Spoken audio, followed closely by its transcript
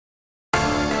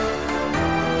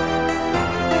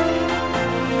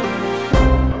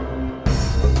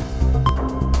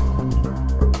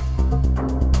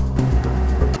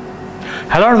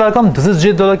Hello and welcome, this is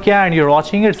Jit and you're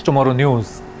watching It's Tomorrow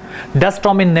News. Dust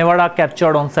storm in Nevada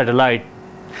captured on satellite.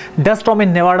 Dust storm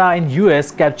in Nevada in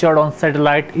US captured on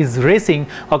satellite is racing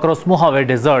across Mojave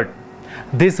desert.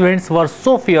 These winds were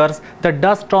so fierce the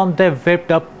dust storm they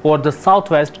whipped up over the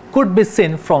southwest could be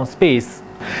seen from space.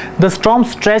 The storm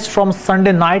stretched from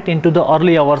Sunday night into the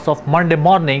early hours of Monday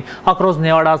morning across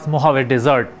Nevada's Mohave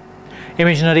desert.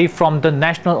 Imagery from the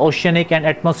National Oceanic and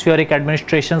Atmospheric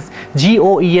Administration's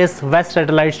GOES West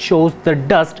satellite shows the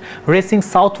dust racing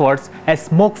southwards as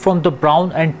smoke from the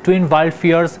brown and twin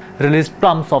wildfires released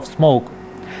plumes of smoke.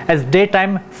 As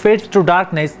daytime fades to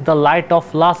darkness, the light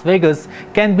of Las Vegas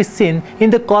can be seen in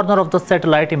the corner of the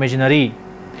satellite imagery.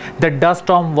 The dust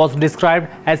storm was described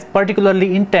as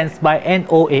particularly intense by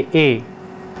NOAA.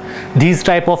 These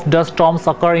type of dust storms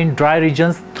occur in dry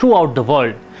regions throughout the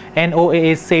world,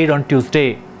 NOAA said on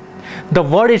Tuesday. The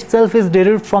word itself is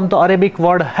derived from the Arabic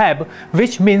word hab,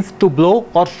 which means to blow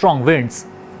or strong winds.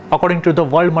 According to the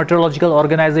World Meteorological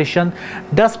Organization,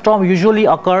 dust storms usually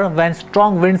occur when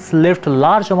strong winds lift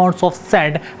large amounts of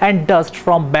sand and dust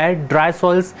from bad, dry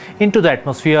soils into the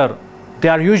atmosphere. They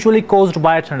are usually caused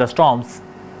by thunderstorms.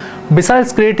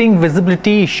 Besides creating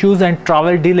visibility issues and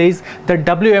travel delays, the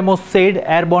WMO said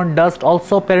airborne dust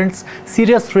also presents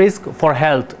serious risk for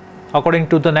health. According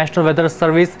to the National Weather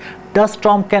Service, dust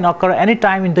storms can occur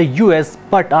anytime in the US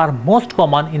but are most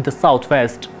common in the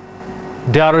southwest.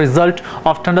 They are a result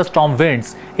of thunderstorm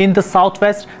winds. In the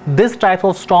southwest, this type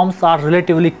of storms are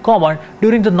relatively common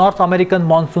during the North American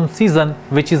monsoon season,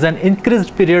 which is an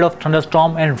increased period of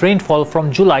thunderstorm and rainfall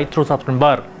from July through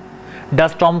September.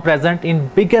 Dust storms present in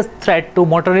biggest threat to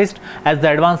motorists as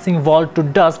the advancing wall to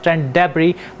dust and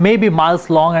debris may be miles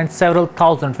long and several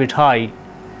thousand feet high.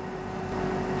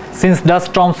 Since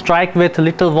dust storms strike with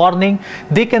little warning,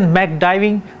 they can make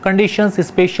diving conditions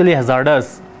especially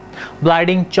hazardous.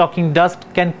 Blinding, choking dust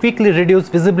can quickly reduce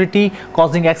visibility,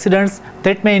 causing accidents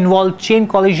that may involve chain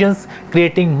collisions,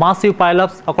 creating massive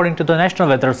pileups, according to the National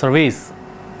Weather Service.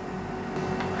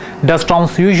 Dust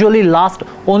storms usually last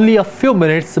only a few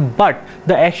minutes, but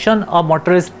the action a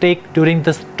motorist takes during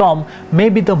the storm may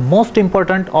be the most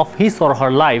important of his or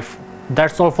her life.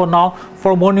 That's all for now.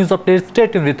 For more news updates, stay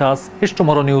tuned with us. It's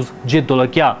Tomorrow News, Jit.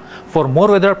 For more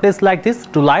weather updates like this,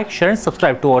 do like, share and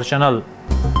subscribe to our channel.